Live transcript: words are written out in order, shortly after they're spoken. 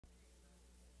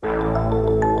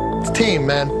It's a team,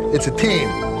 man. It's a team.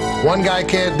 One guy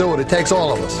can't do it. It takes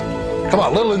all of us. Come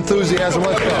on, a little enthusiasm.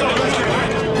 Let's go.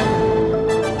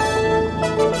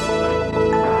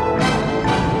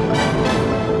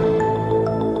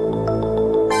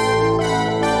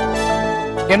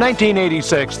 In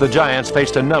 1986, the Giants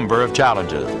faced a number of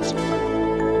challenges.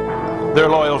 Their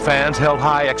loyal fans held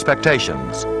high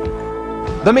expectations.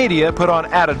 The media put on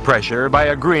added pressure by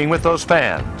agreeing with those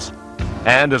fans.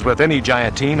 And as with any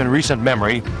Giant team in recent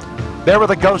memory, there were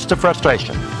the ghosts of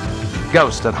frustration.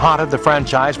 Ghosts that haunted the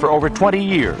franchise for over 20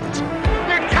 years.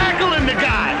 They're tackling the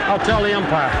guy. I'll tell the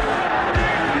umpire.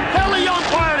 Tell the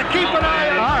umpire to keep an eye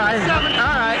on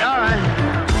All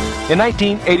right. In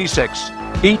 1986,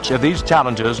 each of these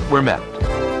challenges were met.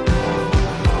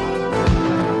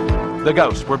 The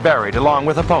ghosts were buried along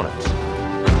with opponents.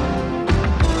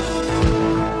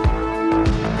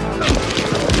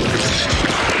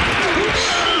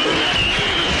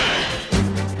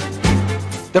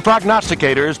 The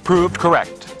prognosticators proved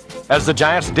correct, as the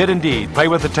Giants did indeed play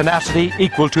with a tenacity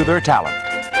equal to their talent.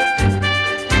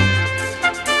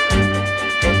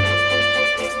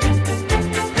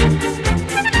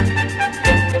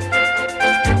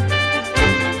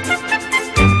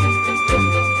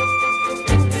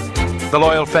 The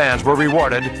loyal fans were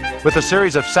rewarded with a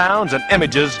series of sounds and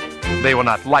images they will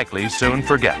not likely soon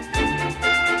forget.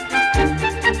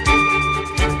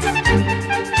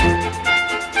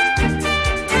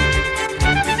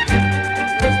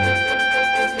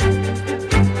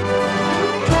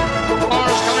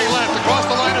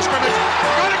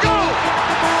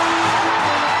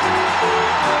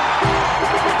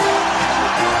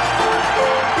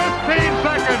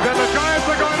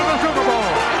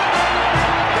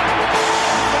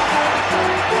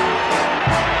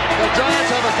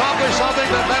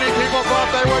 Something that many people thought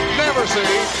they would never see.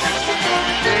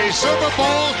 The Super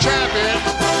Bowl champions.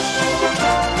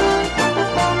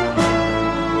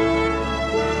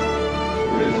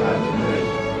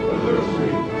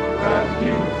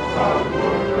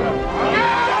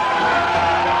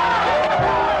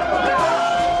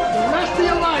 The rest of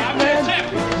your life, man,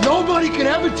 nobody can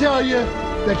ever tell you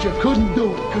that you couldn't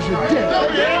do it, because you did.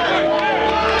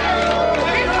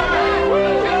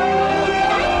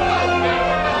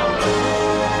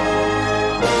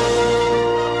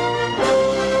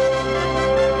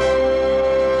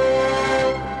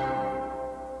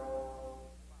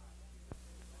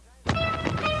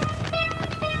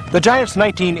 The Giants'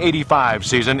 1985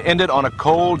 season ended on a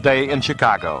cold day in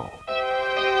Chicago.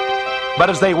 But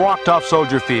as they walked off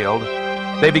Soldier Field,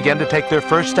 they began to take their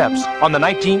first steps on the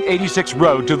 1986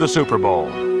 road to the Super Bowl.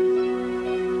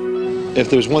 If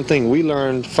there's one thing we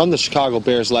learned from the Chicago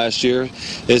Bears last year,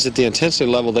 is that the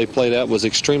intensity level they played at was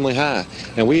extremely high.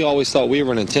 And we always thought we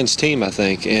were an intense team, I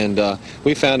think. And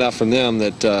we found out from them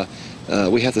that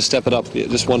we have to step it up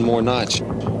just one more notch.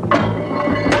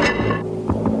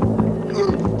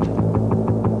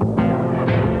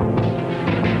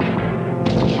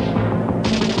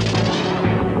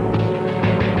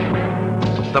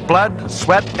 The blood,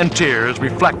 sweat, and tears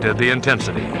reflected the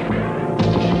intensity.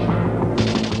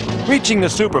 Reaching the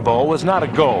Super Bowl was not a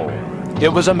goal, it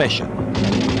was a mission.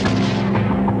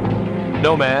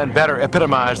 No man better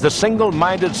epitomized the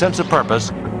single-minded sense of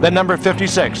purpose than number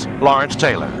 56, Lawrence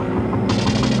Taylor.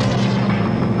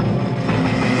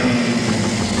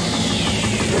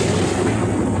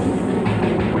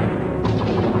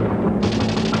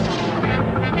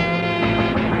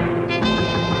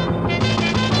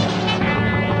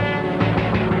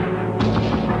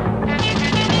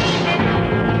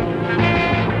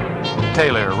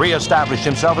 Taylor re-established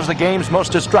himself as the game's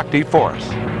most destructive force.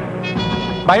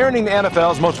 By earning the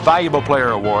NFL's Most Valuable Player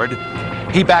award,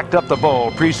 he backed up the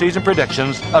bold preseason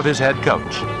predictions of his head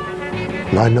coach.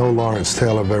 I know Lawrence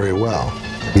Taylor very well.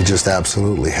 He just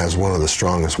absolutely has one of the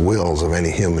strongest wills of any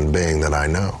human being that I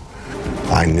know.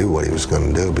 I knew what he was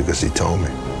going to do because he told me.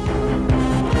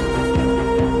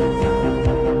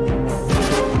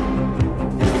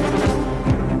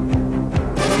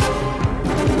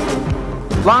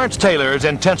 Lawrence Taylor's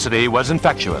intensity was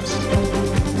infectious.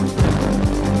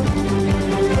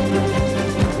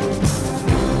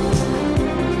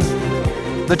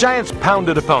 The Giants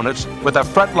pounded opponents with a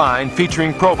front line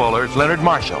featuring Pro Bowlers Leonard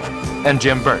Marshall and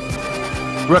Jim Burt,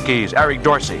 rookies Eric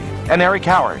Dorsey and Eric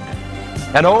Howard,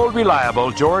 and old reliable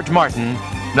George Martin,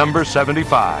 number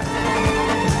 75.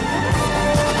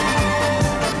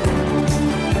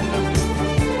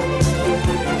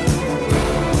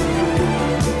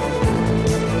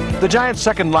 The Giants'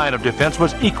 second line of defense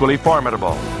was equally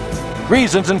formidable.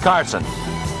 Reasons and Carson,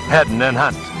 Hedden and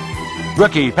Hunt,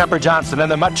 rookie Pepper Johnson,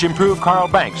 and the much-improved Carl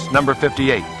Banks, number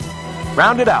 58.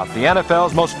 rounded out the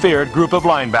NFL's most feared group of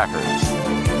linebackers.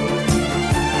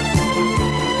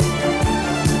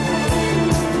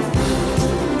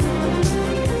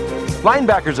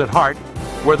 Linebackers at heart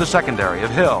were the secondary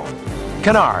of Hill,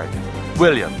 Kennard,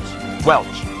 Williams, Welch,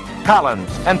 Collins,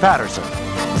 and Patterson.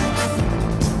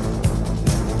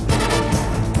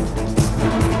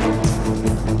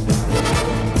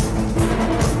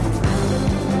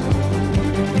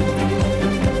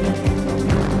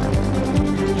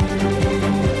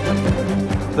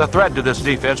 The thread to this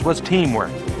defense was teamwork.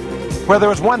 Where there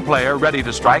was one player ready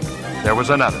to strike, there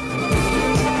was another.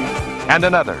 And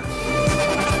another.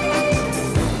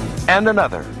 And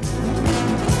another.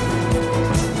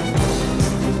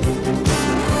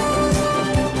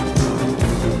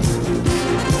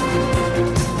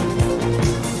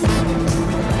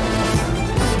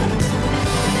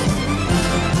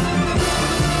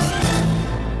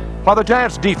 While the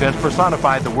Giants' defense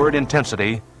personified the word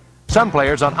intensity, some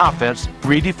players on offense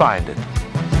redefined it.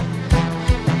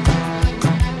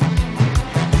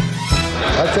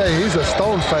 I tell you, he's a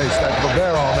stone-faced, that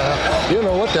Bavaro now. You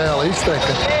know what the hell he's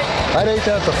thinking. I'd hate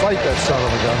to have to fight that son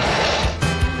of a gun.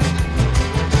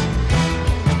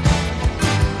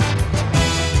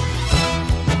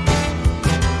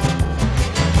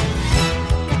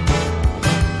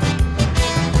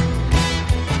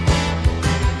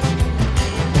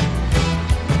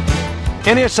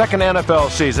 In his second NFL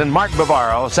season, Mark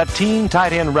Bavaro set team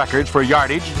tight end records for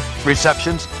yardage,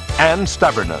 receptions, and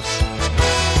stubbornness.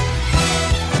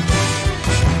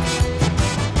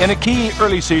 In a key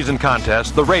early season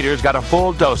contest, the Raiders got a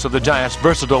full dose of the Giants'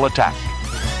 versatile attack.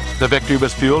 The victory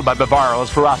was fueled by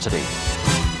Bavaro's ferocity,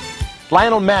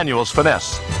 Lionel Manuel's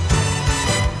finesse,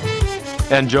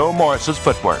 and Joe Morris's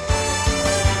footwork.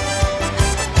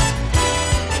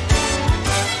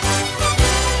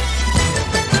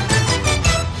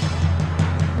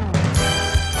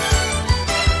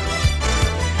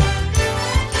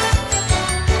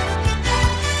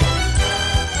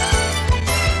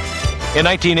 In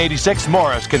 1986,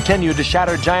 Morris continued to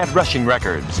shatter Giant rushing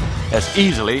records as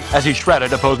easily as he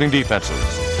shredded opposing defenses.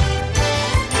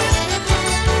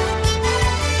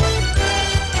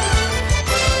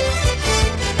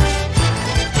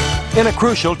 In a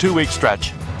crucial two-week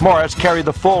stretch, Morris carried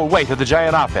the full weight of the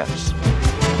Giant offense.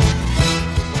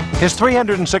 His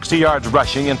 360 yards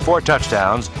rushing and 4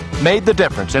 touchdowns made the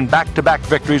difference in back-to-back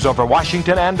victories over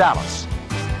Washington and Dallas.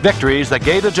 Victories that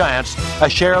gave the Giants a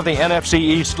share of the NFC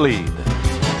East lead.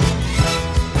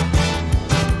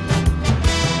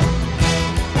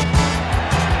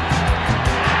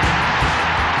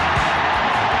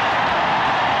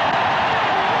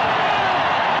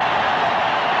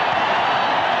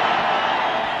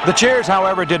 The cheers,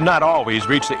 however, did not always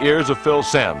reach the ears of Phil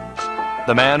Simms,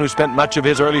 the man who spent much of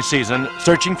his early season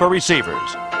searching for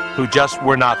receivers who just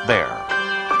were not there.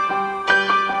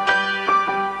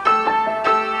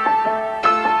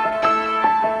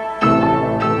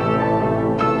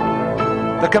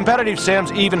 The competitive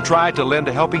Simms even tried to lend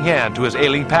a helping hand to his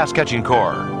ailing pass-catching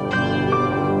core.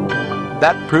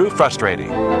 That proved frustrating.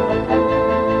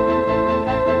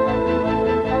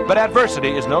 But adversity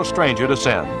is no stranger to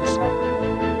Simms.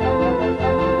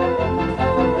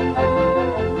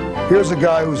 Here's a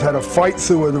guy who's had to fight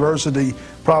through adversity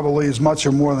probably as much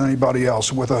or more than anybody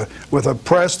else, with a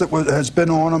press that has been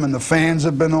on him and the fans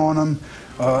have been on him.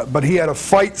 But he had to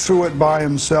fight through it by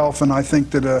himself, and I think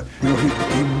that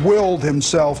he willed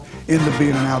himself into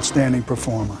being an outstanding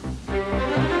performer.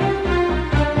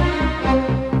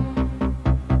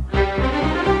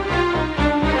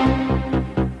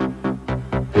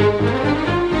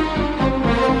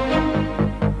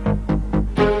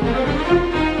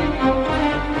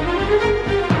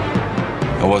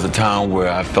 There was a time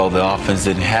where I felt the offense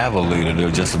didn't have a leader. There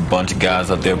were just a bunch of guys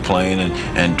out there playing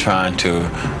and trying to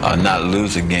not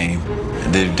lose a game.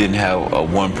 They didn't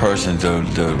have one person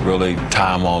to really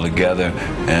tie them all together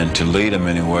and to lead them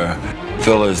anywhere.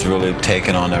 Phil has really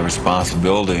taken on that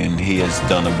responsibility, and he has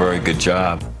done a very good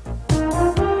job.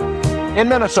 In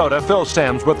Minnesota, Phil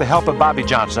Simms, with the help of Bobby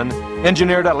Johnson,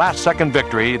 engineered a last-second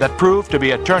victory that proved to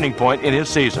be a turning point in his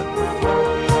season.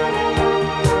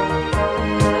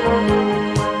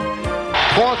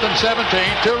 4th and 17,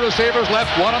 2 receivers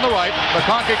left, 1 on the right.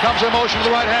 McConkey comes in motion to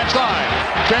the right-hand side.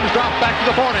 Simms dropped back to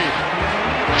the 40.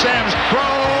 Simms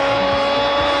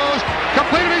throws,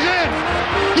 completed, he's in.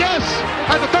 Yes,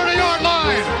 at the 30-yard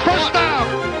line, first down.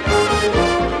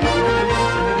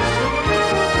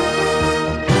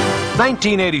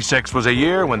 1986 was a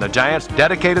year when the Giants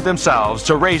dedicated themselves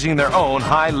to raising their own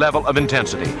high level of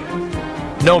intensity.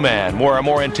 No man wore a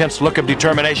more intense look of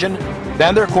determination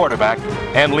than their quarterback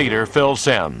and leader, Phil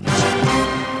Simms.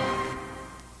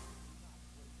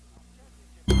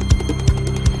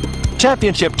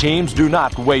 Championship teams do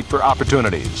not wait for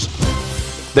opportunities.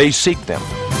 They seek them.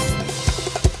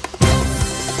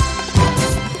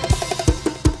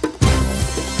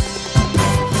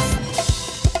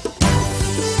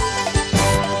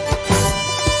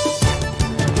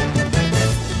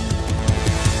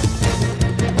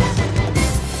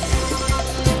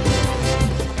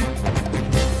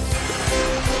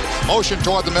 Motion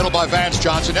toward the middle by Vance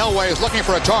Johnson. Elway is looking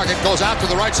for a target. Goes out to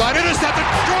the right side. Intercepted.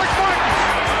 George Martin.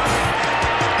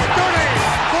 30,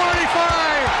 45.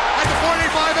 At the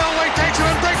 45, Elway takes him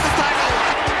and breaks the tackle.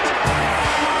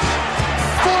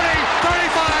 40,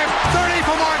 35, 30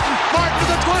 for Martin. Martin to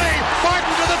the 20.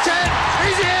 Martin to the 10.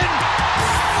 He's in.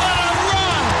 What a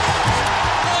run.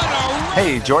 What a run.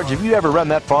 Hey, George, have you ever run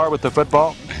that far with the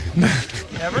football?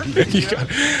 Never?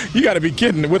 You got to be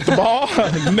kidding. With the ball?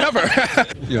 Never.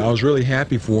 I was really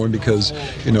happy for him because,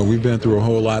 we've been through a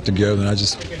whole lot together, and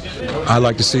I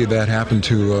like to see that happen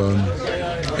to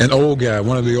an old guy,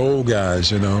 one of the old guys,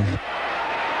 Snap,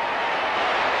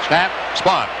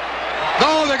 spot.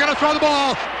 No, they're going to throw the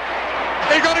ball.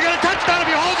 They're going to get a touchdown if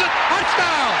he holds it.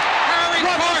 Touchdown. Harry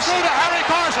Carson. To Harry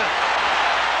Carson.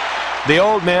 The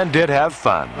old men did have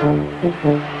fun.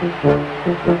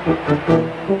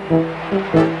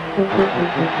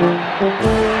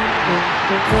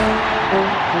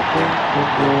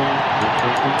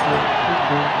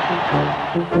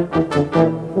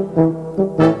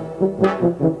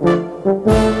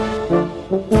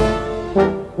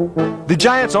 The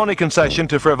Giants' only concession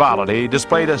to frivolity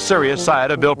displayed a serious side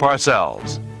of Bill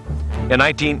Parcells. In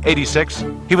 1986,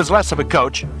 he was less of a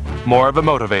coach, more of a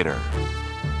motivator.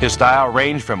 His style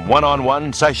ranged from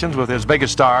one-on-one sessions with his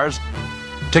biggest stars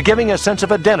to giving a sense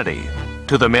of identity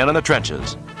to the men in the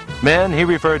trenches, men he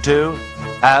referred to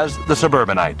as the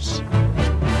suburbanites.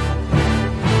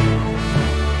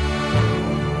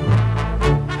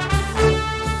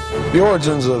 The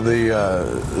origins of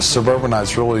the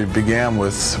suburbanites really began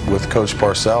with Coach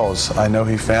Parcells. I know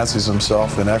he fancies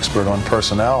himself an expert on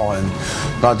personnel, and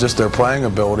not just their playing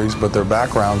abilities, but their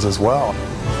backgrounds as well.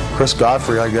 Chris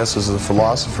Godfrey, I guess, is the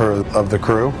philosopher of the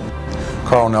crew.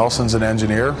 Carl Nelson's an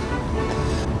engineer.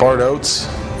 Bart Oates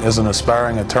is an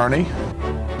aspiring attorney.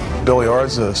 Billy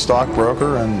Ard's a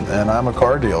stockbroker, and I'm a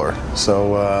car dealer.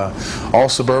 So all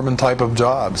suburban type of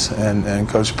jobs, and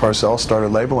Coach Parcells started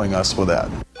labeling us with that.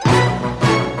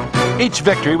 Each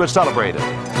victory was celebrated.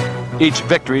 Each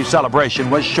victory celebration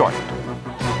was short.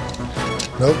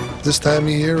 Nope, this time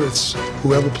of year it's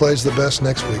whoever plays the best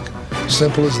next week.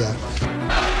 Simple as that.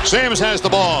 Sims has the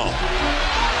ball.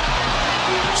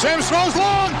 Sims throws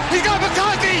long. He got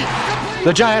McConkey.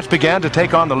 The Giants began to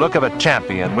take on the look of a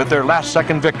champion with their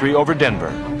last-second victory over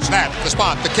Denver. Snap, the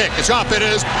spot, the kick, it's up, it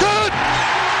is good.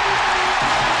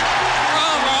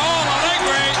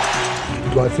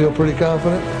 Do I feel pretty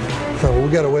confident? No,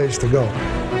 we got a ways to go.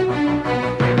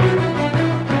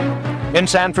 In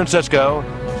San Francisco,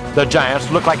 the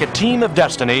Giants looked like a team of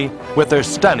destiny with their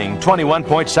stunning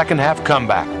 21-point second-half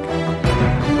comeback.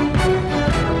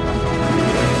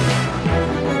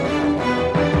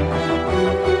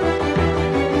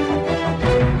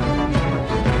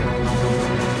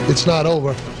 It's not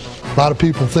over. A lot of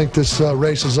people think this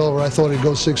race is over. I thought it'd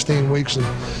go 16 weeks, and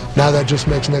now that just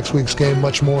makes next week's game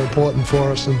much more important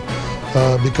for us, and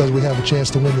because we have a chance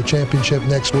to win the championship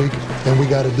next week, and we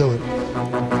got to do it.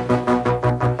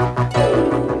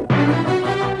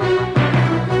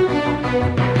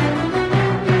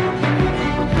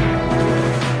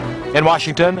 In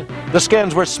Washington, the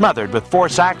Skins were smothered with 4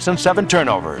 sacks and 7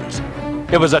 turnovers.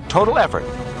 It was a total effort,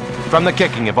 from the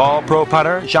kicking of all-pro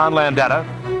punter Sean Landeta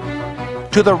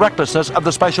to the recklessness of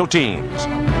the special teams,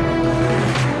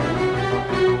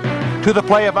 to the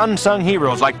play of unsung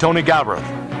heroes like Tony Galbraith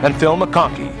and Phil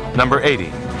McConkey, number 80.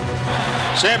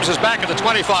 Sims is back at the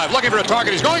 25, looking for a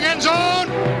target. He's going end zone.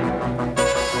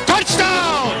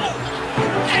 Touchdown!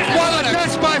 What a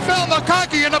catch by Phil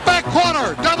McConkey in the back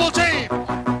corner. Double team.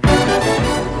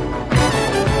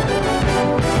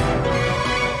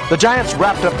 The Giants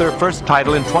wrapped up their first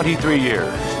title in 23 years,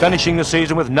 finishing the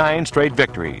season with 9 straight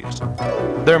victories.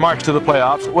 Their march to the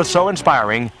playoffs was so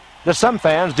inspiring that some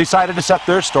fans decided to set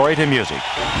their story to music.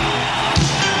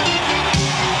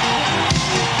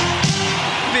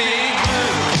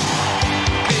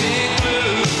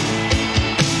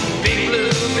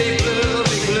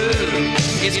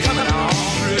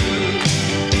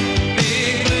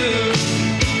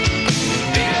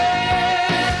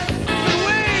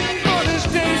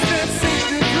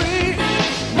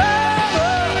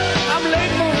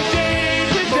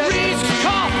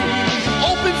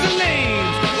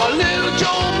 Little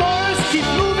Joe Morris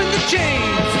keeps moving the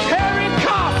chains. Harry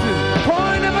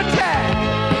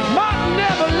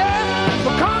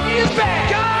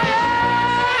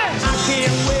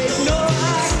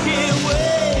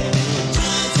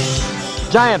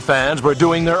Giant fans were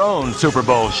doing their own Super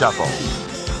Bowl shuffle.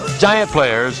 Giant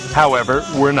players, however,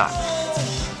 were not.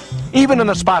 Even in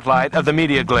the spotlight of the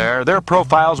media glare, their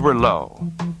profiles were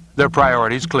low, their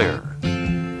priorities clear.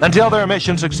 Until their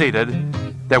mission succeeded,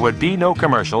 there would be no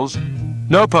commercials,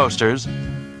 no posters,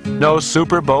 no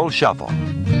Super Bowl shuffle.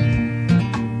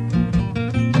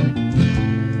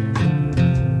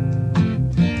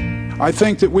 I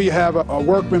think that we have a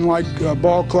workmanlike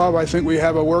ball club. I think we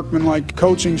have a workmanlike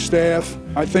coaching staff.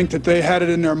 I think that they had it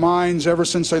in their minds ever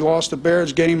since they lost the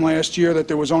Bears game last year that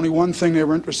there was only one thing they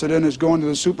were interested in, is going to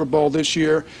the Super Bowl this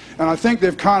year. And I think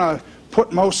they've kind of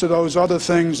put most of those other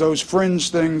things, those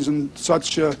fringe things and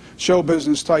such show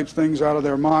business type things out of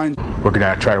their mind. We're going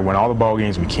to try to win all the ball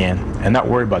games we can and not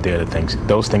worry about the other things.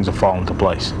 Those things will fall into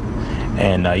place.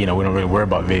 And, you know, we don't really worry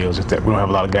about videos. We don't have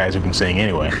a lot of guys who can sing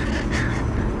anyway.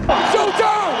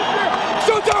 Showtime!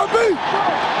 Showtime, B!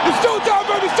 It's showtime,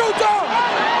 baby! Showtime!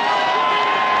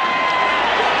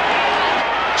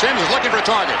 Sims is looking for a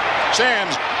target.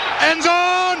 Sims, end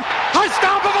zone!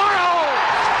 Touchdown, Bavaro!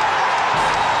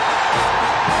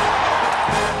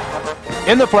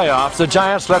 In the playoffs, the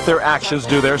Giants let their actions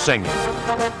do their singing.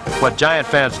 What Giant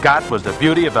fans got was the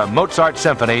beauty of a Mozart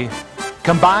symphony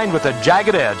combined with the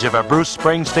jagged edge of a Bruce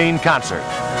Springsteen concert.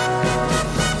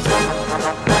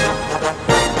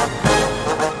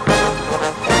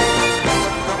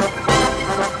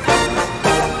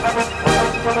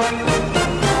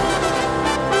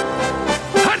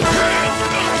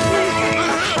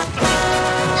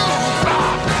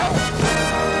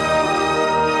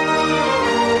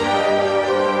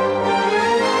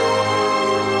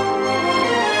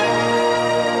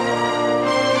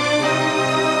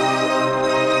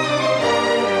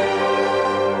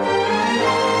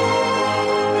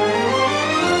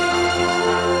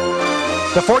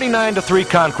 The 49-3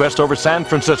 conquest over San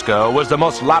Francisco was the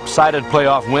most lopsided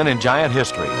playoff win in Giant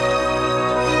history.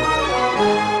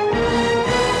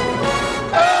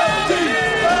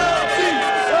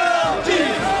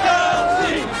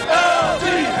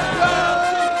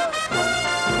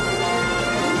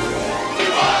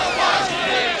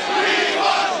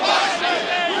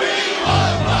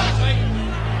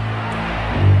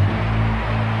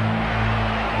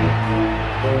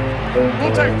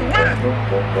 We'll take the win!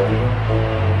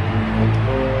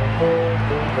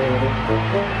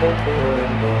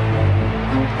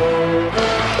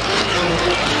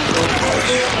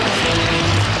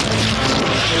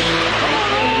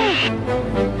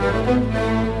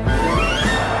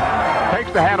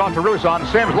 Takes the handoff to Rousseau.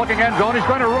 Sims looking end zone. He's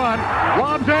going to run.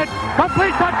 Lobs it.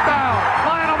 Complete touchdown.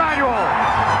 Lionel Manuel.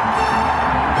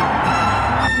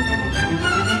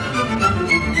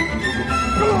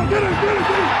 Come on, get it, get it,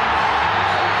 get it!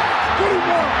 Get it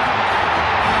now!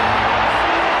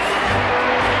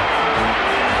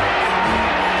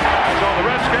 So the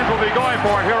Redskins will be going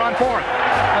for it here on fourth.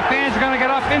 The fans are going to get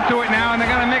up into it now, and they're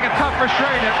going to make it tough for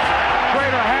Schrader.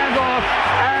 Schrader hands off,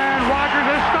 and Rodgers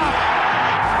is stopped.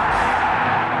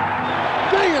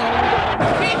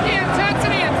 Keep the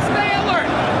intensity and stay alert.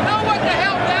 Know what the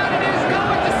hell down it is, know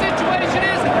what the situation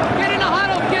is. Get in a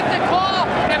huddle, get the call,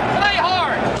 and play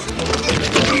hard.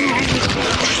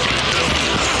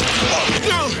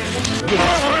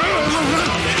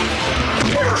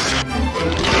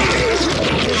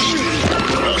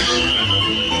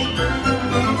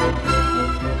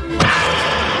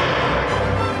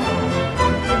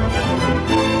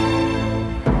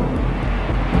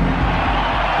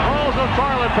 Rolls of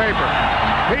toilet paper.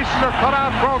 Pieces of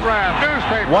cutout program.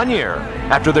 Newspaper. 1 year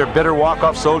after their bitter walk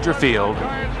off Soldier Field,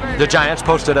 the Giants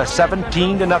posted a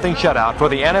 17-0 shutout for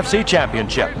the NFC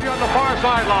Championship. On the far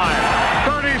sideline.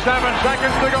 37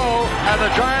 seconds to go, and the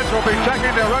Giants will be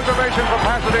checking their reservation for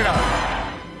Pasadena.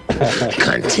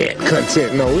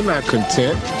 Content. No, we're not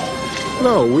content.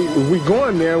 No, we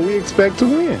going there, we expect to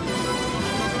win.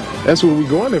 That's what we're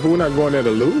going there for. We're not going there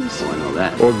to lose. I know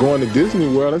that. Or going to Disney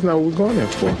World. That's not what we're going there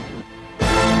for.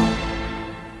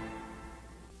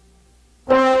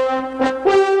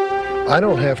 I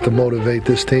don't have to motivate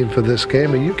this team for this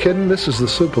game. Are you kidding? This is the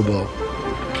Super Bowl.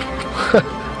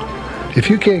 If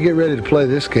you can't get ready to play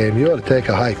this game, you ought to take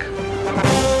a hike.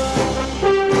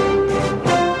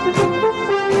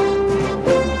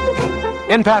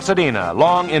 In Pasadena,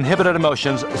 long inhibited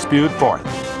emotions spewed forth.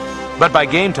 But by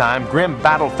game time, grim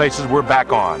battle faces were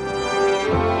back on.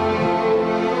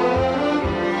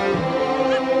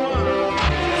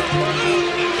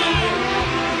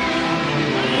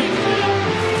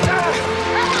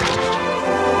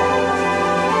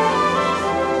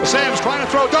 Sims trying to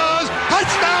throw, does.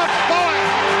 Touchdown, boy!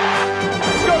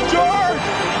 Let's go, George!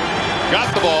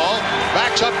 Got the ball,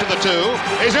 backs up to the 2.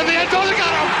 He's in the end zone, he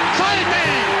got him!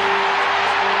 Safety!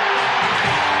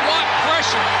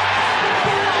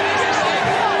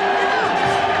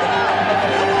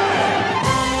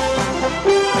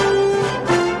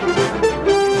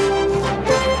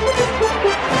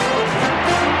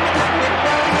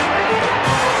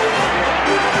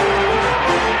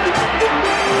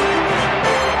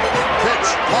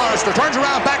 Bannister turns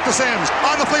around back to Sims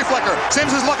on the flea flicker.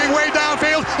 Sims is looking way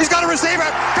downfield. He's got a receiver.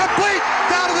 Complete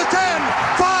down to the 10.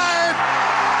 5.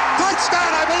 Touchdown,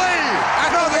 I believe.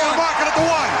 No, they're going to mark it at the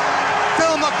 1.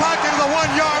 Fill McConkey to the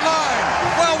 1-yard line.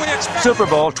 Well, we expect Super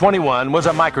Bowl 21 was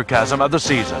a microcosm of the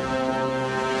season.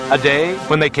 A day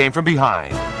when they came from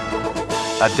behind.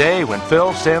 A day when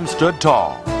Phil Simms stood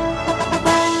tall.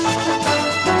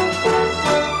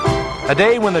 A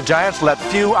day when the Giants let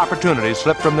few opportunities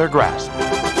slip from their grasp.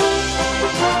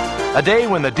 A day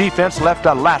when the defense left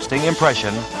a lasting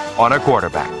impression on a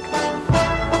quarterback.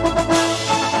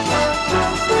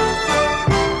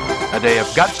 A day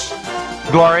of guts,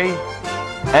 glory,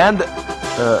 and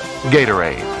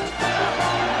Gatorade.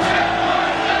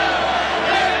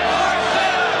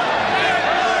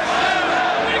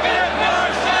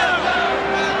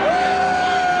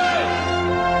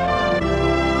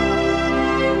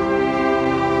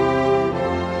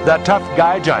 The tough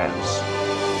guy Giants.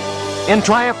 In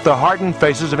triumph, the hardened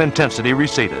faces of intensity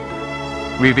receded,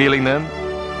 revealing them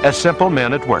as simple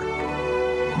men at work,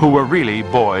 who were really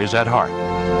boys at heart.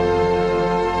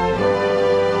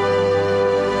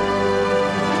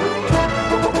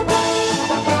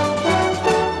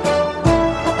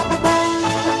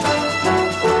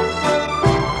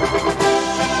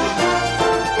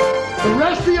 The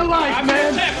rest of your life,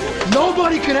 man,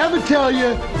 nobody could ever tell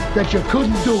you that you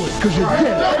couldn't do it, because you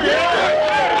did.